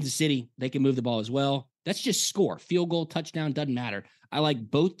 Kansas City, they can move the ball as well. That's just score. Field goal, touchdown, doesn't matter. I like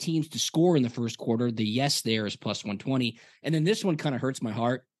both teams to score in the first quarter. The yes there is plus 120. And then this one kind of hurts my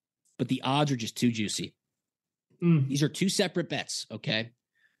heart, but the odds are just too juicy. These are two separate bets, okay?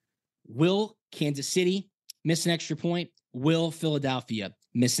 Will Kansas City miss an extra point? Will Philadelphia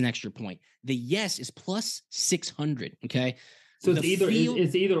miss an extra point? The yes is plus 600, okay? So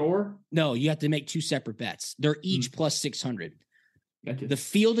it's either or? No, you have to make two separate bets. They're each plus 600. Gotcha. The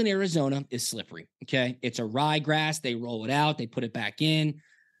field in Arizona is slippery, okay? It's a ryegrass. They roll it out. They put it back in.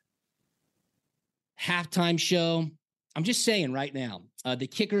 Halftime show. I'm just saying right now, the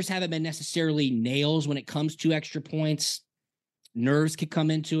kickers haven't been necessarily nails when it comes to extra points. Nerves could come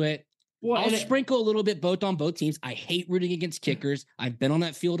into it. Well, I'll sprinkle a little bit both on both teams. I hate rooting against kickers. I've been on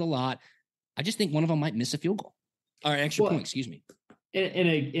that field a lot. I just think one of them might miss a field goal. Or extra point, excuse me. In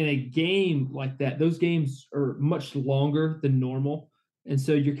a game like that, those games are much longer than normal. And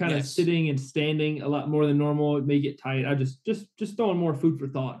so you're kind of sitting and standing a lot more than normal. It may get tight. I just throwing more food for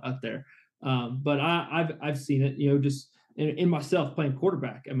thought out there. But I've seen it, just in myself playing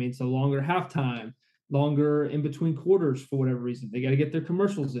quarterback. I mean, it's a longer halftime, longer in between quarters for whatever reason. They got to get their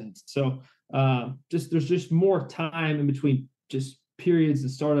commercials in. So there's just more time in between just periods and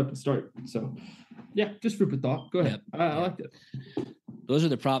start. So Yeah, just food for thought. Go ahead. Yep. I liked it. Those are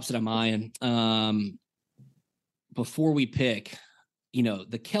the props that I'm eyeing. Before we pick,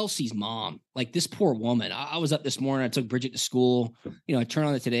 the Kelsey's mom, like this poor woman. I was up this morning. I took Bridget to school. I turned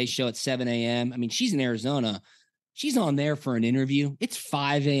on the Today Show at 7 a.m. I mean, she's in Arizona. She's on there for an interview. It's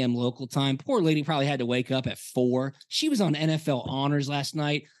 5 a.m. local time. Poor lady probably had to wake up at 4. She was on NFL Honors last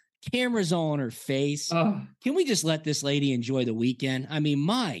night. Cameras all on her face. Can we just let this lady enjoy the weekend? I mean,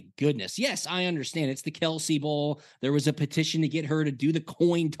 my goodness. Yes, I understand. It's the Kelsey Bowl. There was a petition to get her to do the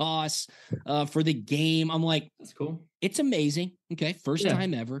coin toss for the game. I'm like, that's cool. It's amazing. Okay. First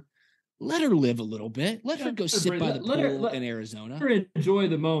time ever. Let her live a little bit. Let her go sit by the pool in Arizona. Let her enjoy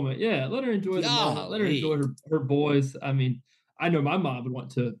the moment. Yeah. Let her enjoy the moment. Let her enjoy her boys. I mean, I know my mom would want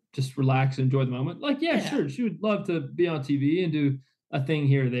to just relax and enjoy the moment. Like, sure. She would love to be on TV and do a thing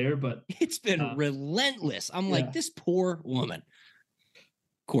here or there, but it's been relentless. I'm like, this poor woman.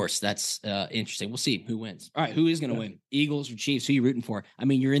 Of course, that's interesting. We'll see who wins. All right, who is going to win? Eagles or Chiefs? Who are you rooting for? I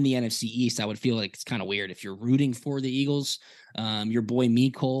mean, you're in the NFC East. I would feel like it's kind of weird if you're rooting for the Eagles. Your boy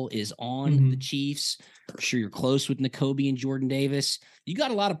Mecole is on the Chiefs. I'm sure you're close with Nakobe and Jordan Davis. You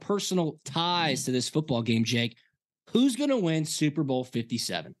got a lot of personal ties to this football game, Jake. Who's going to win Super Bowl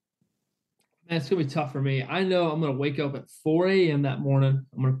 57? Man, it's going to be tough for me. I know I'm going to wake up at 4 a.m. that morning.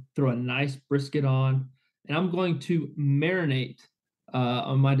 I'm going to throw a nice brisket on, and I'm going to marinate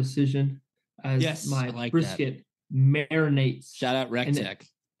on my decision as my brisket marinates. Shout out RecTech.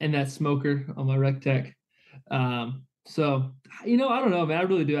 And that smoker on my RecTech. So, I don't know, man. I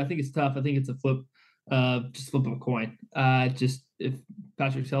really do. I think it's tough. I think it's a flip of a coin. If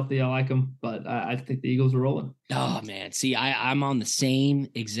Patrick's healthy, I like him, but I think the Eagles are rolling. Oh, man. See, I'm on the same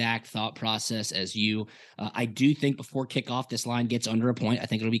exact thought process as you. I do think before kickoff, this line gets under a point. I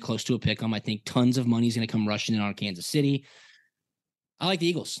think it'll be close to a pick 'em. I think tons of money is going to come rushing in on Kansas City. I like the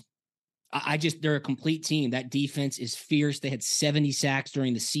Eagles. They're a complete team. That defense is fierce. They had 70 sacks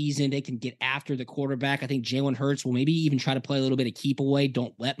during the season. They can get after the quarterback. I think Jalen Hurts will maybe even try to play a little bit of keep away.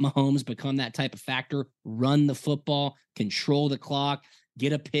 Don't let Mahomes become that type of factor. Run the football, control the clock,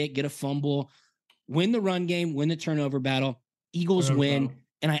 get a pick, get a fumble, win the run game, win the turnover battle. Eagles win.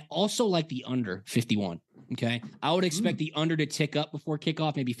 And I also like the under 51. Okay. I would expect the under to tick up before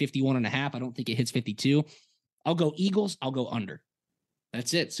kickoff, maybe 51.5. I don't think it hits 52. I'll go Eagles. I'll go under.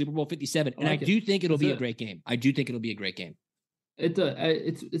 That's it. Super Bowl 57. And I do think it'll be a great game.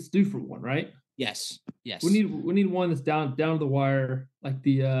 It's due for one, right? Yes. We need one that's down to the wire. Like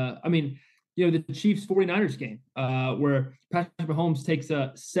the Chiefs 49ers game, where Patrick Mahomes takes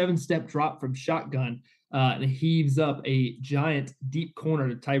a 7-step drop from shotgun and heaves up a giant deep corner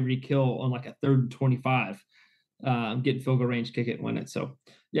to Tyreek Hill on like a 3rd and 25. Get field goal range, kick it, and win it. So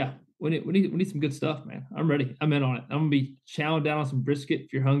yeah. We need some good stuff, man. I'm ready. I'm in on it. I'm going to be chowing down on some brisket.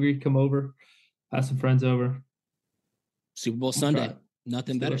 If you're hungry, come over. Have some friends over. Super Bowl Sunday.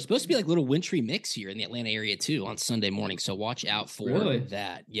 Nothing better. It's supposed to be like a little wintry mix here in the Atlanta area too on Sunday morning. So watch out for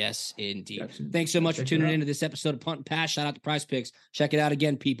that. Yes, indeed. Thanks so much for tuning into this episode of Punt and Pass. Shout out to Prize Picks. Check it out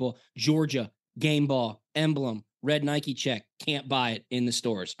again, people. Georgia, game ball, emblem, red Nike check. Can't buy it in the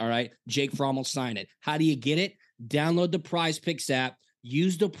stores. All right. Jake Fromm will sign it. How do you get it? Download the Prize Picks app.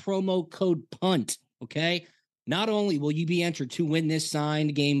 Use the promo code PUNT, okay? Not only will you be entered to win this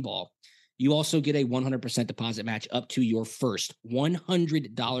signed game ball, you also get a 100% deposit match up to your first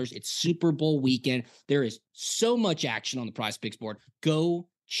 $100. It's Super Bowl weekend. There is so much action on the Prize Picks board. Go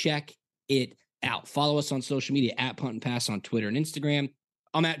check it out. Follow us on social media at Punt and Pass on Twitter and Instagram.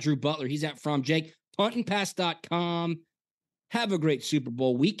 I'm at Drew Butler. He's at From Jake. PuntandPass.com. Have a great Super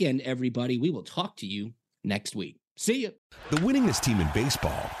Bowl weekend, everybody. We will talk to you next week. See ya. The winningest team in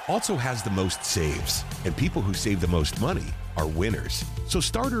baseball also has the most saves, and people who save the most money are winners. So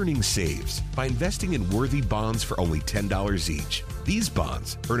start earning saves by investing in worthy bonds for only $10 each. These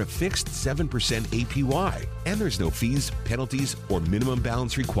bonds earn a fixed 7% APY, and there's no fees, penalties, or minimum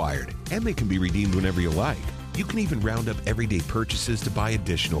balance required, and they can be redeemed whenever you like. You can even round up everyday purchases to buy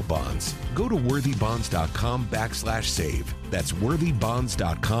additional bonds. Go to worthybonds.com/save. That's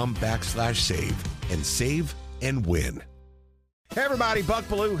worthybonds.com/save and save and win. Hey everybody, Buck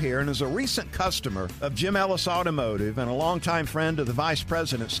Bellew here, and as a recent customer of Jim Ellis Automotive and a longtime friend of the Vice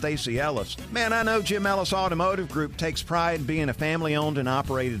President, Stacey Ellis, man, I know Jim Ellis Automotive Group takes pride in being a family-owned and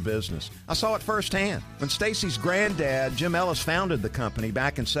operated business. I saw it firsthand. When Stacey's granddad, Jim Ellis, founded the company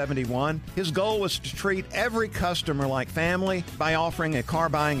back in '71, his goal was to treat every customer like family by offering a car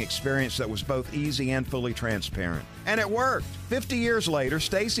buying experience that was both easy and fully transparent. And it worked. 50 years later,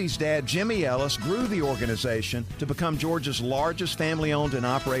 Stacy's dad, Jimmy Ellis, grew the organization to become Georgia's largest family-owned and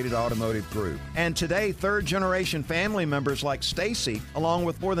operated automotive group. And today, third-generation family members like Stacy, along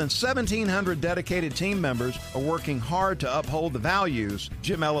with more than 1,700 dedicated team members, are working hard to uphold the values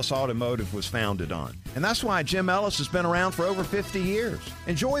Jim Ellis Automotive was founded on. And that's why Jim Ellis has been around for over 50 years.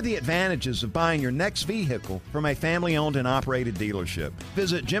 Enjoy the advantages of buying your next vehicle from a family-owned and operated dealership.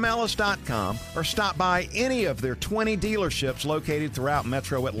 Visit JimEllis.com or stop by any of their 20 dealerships located throughout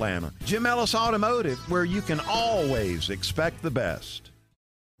Metro Atlanta. Jim Ellis Automotive, where you can always expect the best.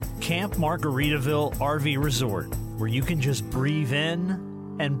 Camp Margaritaville RV Resort, where you can just breathe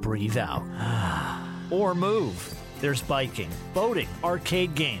in and breathe out. Or move. There's biking, boating,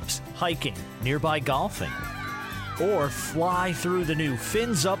 arcade games, hiking, nearby golfing. Or fly through the new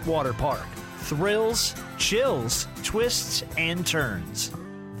Fins Up Water Park. Thrills, chills, twists, and turns.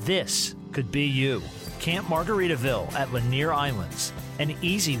 This could be you. Camp Margaritaville at Lanier Islands, an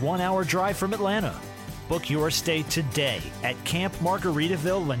easy 1-hour drive from Atlanta. Book your stay today at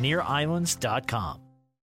campmargaritavillelanierislands.com.